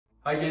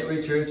Hi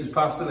Gateway Church, it's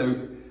Pastor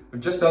Luke.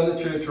 I'm just down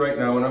the church right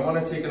now and I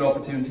want to take an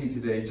opportunity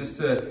today just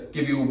to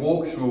give you a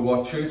walk through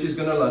what church is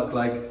going to look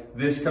like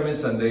this coming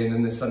Sunday and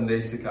then the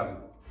Sundays to come.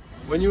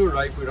 When you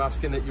arrive, we're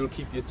asking that you'll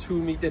keep your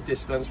 2-meter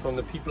distance from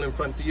the people in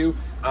front of you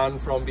and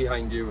from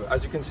behind you.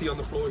 As you can see on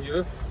the floor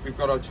here, we've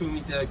got our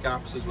 2-meter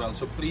gaps as well.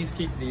 So please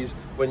keep these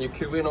when you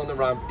queue in on the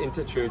ramp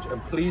into church,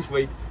 and please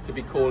wait to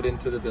be called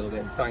into the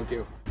building. Thank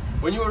you.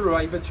 When you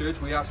arrive at church,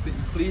 we ask that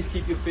you please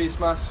keep your face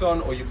masks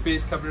on or your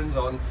face coverings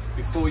on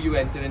before you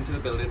enter into the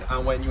building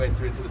and when you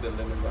enter into the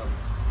building as well.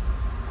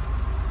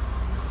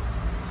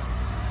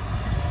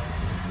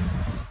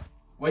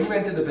 When you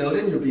enter the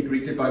building, you'll be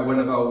greeted by one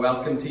of our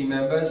welcome team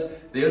members.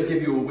 They'll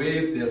give you a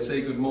wave, they'll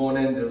say good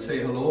morning, they'll say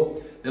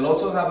hello. They'll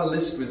also have a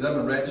list with them,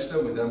 a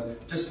register with them,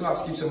 just to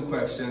ask you some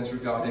questions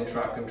regarding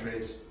track and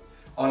trace.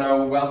 On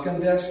our welcome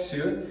desks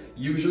here,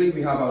 usually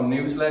we have our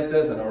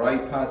newsletters and our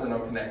iPads and our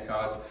Connect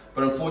cards,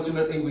 but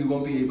unfortunately we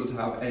won't be able to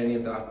have any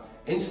of that.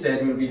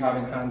 Instead, we'll be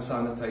having hand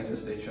sanitizer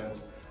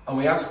stations. And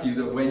we ask you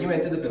that when you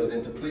enter the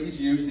building to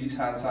please use these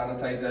hand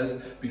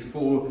sanitizers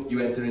before you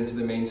enter into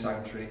the main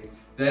sanctuary.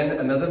 Then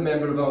another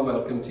member of our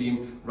welcome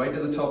team right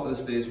at the top of the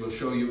stairs will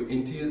show you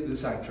into the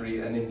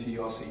sanctuary and into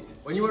your seat.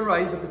 When you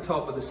arrive at the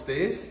top of the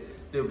stairs,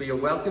 there'll be a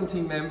welcome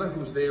team member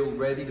who's there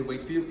ready to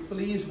wait for you.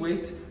 Please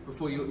wait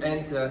before you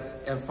enter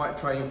and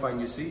try and find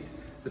your seat.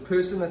 The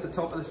person at the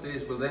top of the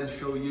stairs will then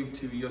show you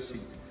to your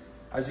seat.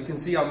 As you can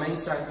see, our main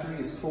sanctuary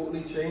is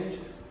totally changed.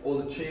 All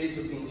the chairs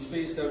have been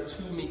spaced out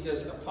 2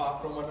 meters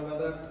apart from one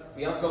another.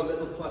 We have got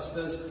little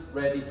clusters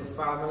ready for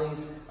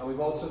families, and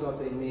we've also got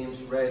their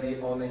names ready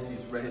on their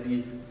seats,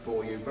 ready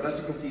for you. But as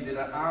you can see,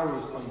 there are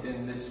arrows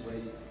pointing this way.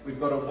 We've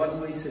got a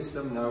one-way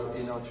system now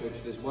in our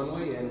church. There's one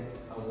way in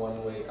and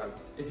one way out.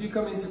 If you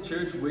come into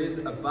church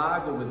with a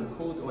bag or with a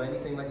coat or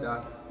anything like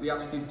that, we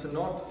ask you to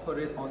not put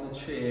it on the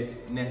chair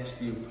next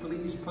to you.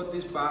 Please put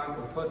this bag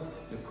or put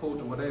your coat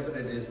or whatever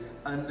it is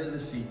under the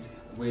seat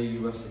where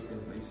you are sitting,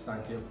 please.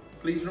 Thank you.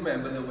 Please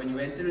remember that when you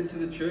enter into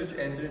the church,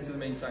 enter into the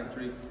main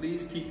sanctuary,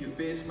 please keep your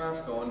face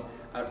mask on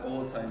at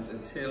all times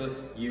until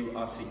you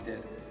are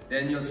seated.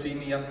 Then you'll see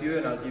me up here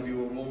and I'll give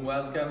you a warm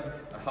welcome.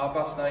 At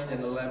 9:30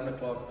 and 11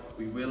 o'clock,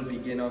 we will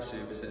begin our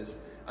services.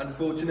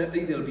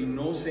 Unfortunately, there'll be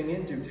no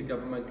singing due to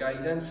government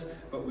guidance,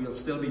 but we'll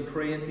still be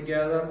praying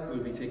together,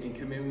 we'll be taking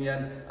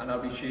communion, and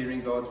I'll be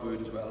sharing God's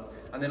word as well.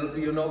 And there'll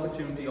be an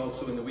opportunity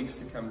also in the weeks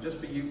to come just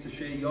for you to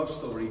share your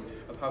story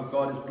of how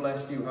God has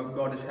blessed you, how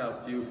God has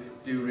helped you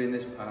during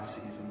this past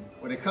season.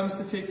 When it comes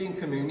to taking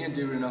communion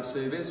during our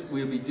service,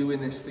 we'll be doing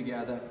this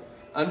together.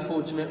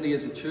 Unfortunately,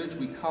 as a church,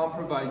 we can't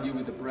provide you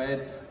with the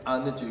bread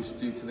and the juice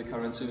due to the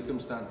current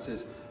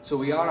circumstances. So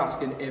we are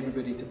asking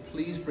everybody to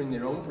please bring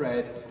their own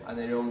bread and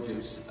their own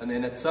juice. And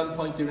then at some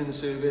point during the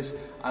service,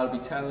 I'll be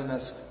telling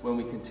us when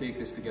we can take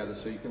this together.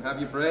 So you can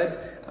have your bread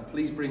and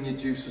please bring your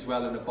juice as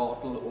well in a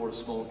bottle or a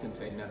small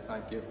container.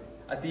 Thank you.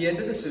 At the end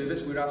of the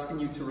service, we're asking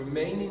you to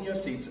remain in your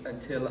seats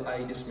until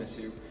I dismiss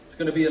you. It's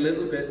going to be a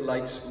little bit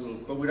like school,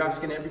 but we're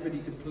asking everybody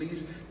to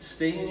please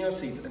stay in your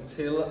seats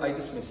until I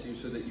dismiss you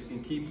so that you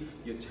can keep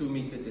your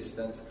 2-meter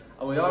distance.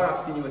 And we are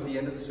asking you at the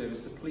end of the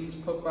service to please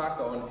put back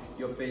on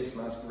your face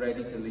mask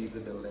ready to leave the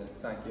building.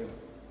 Thank you.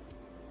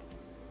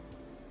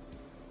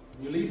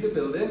 When you leave the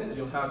building,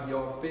 you'll have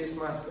your face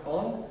mask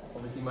on.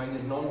 Obviously mine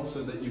isn't on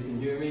so that you can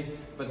hear me,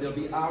 but there'll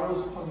be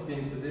arrows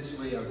pointing to this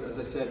way out. As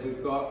I said,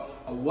 we've got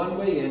a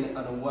one-way in and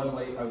a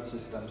one-way out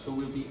system. So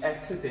we'll be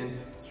exiting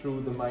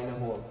through the minor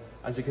hall.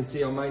 As you can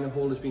see, our minor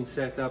hall has been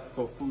set up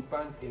for food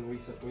bank in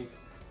recent weeks,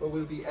 but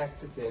we'll be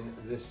exiting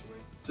this way.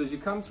 So as you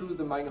come through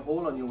the minor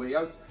hall on your way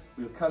out,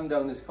 we'll come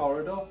down this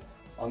corridor.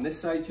 On this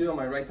side here, on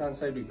my right hand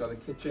side, we've got a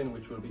kitchen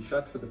which will be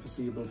shut for the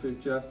foreseeable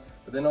future.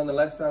 But then on the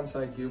left hand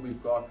side here,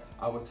 we've got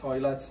our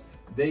toilets.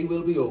 They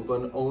will be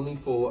open only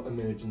for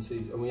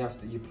emergencies, and we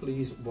ask that you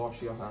please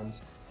wash your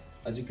hands.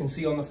 As you can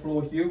see on the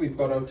floor here, we've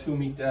got our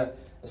 2-meter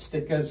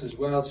stickers as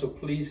well, so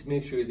please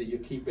make sure that you're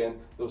keeping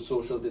those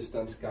social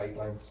distance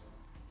guidelines.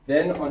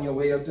 Then on your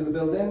way out to the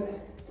building,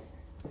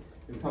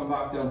 you'll come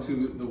back down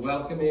to the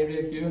welcome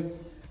area here.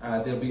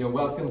 There'll be a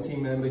welcome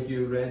team member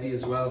here ready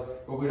as well,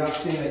 but we're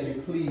asking that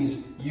you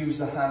please use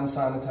the hand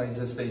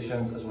sanitizer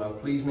stations as well.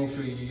 Please make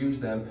sure you use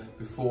them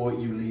before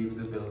you leave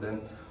the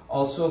building.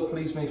 Also,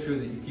 please make sure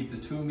that you keep the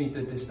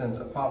 2-meter distance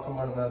apart from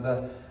one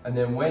another. And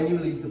then when you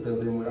leave the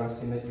building, we're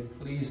asking that you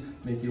please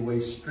make your way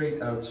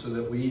straight out so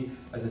that we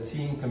as a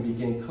team can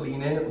begin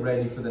cleaning,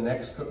 ready for the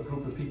next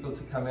group of people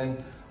to come in.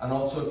 And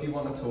also, if you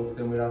want to talk,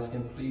 then we're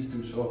asking please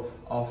do so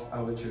off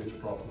our church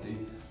property.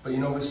 But you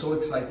know, we're so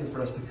excited for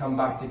us to come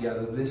back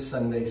together this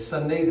Sunday, the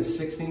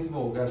 16th of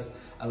August,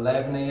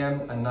 11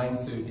 AM and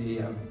 9:30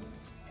 AM.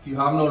 If you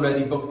haven't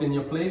already booked in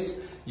your place,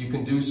 you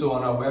can do so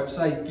on our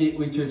website,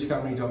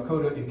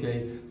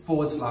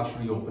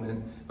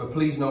 gatewaychurchcymru.co.uk/reopening. But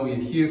please know we are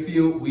here for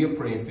you, we are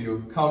praying for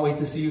you. Can't wait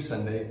to see you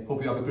Sunday.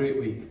 Hope you have a great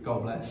week.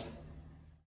 God bless.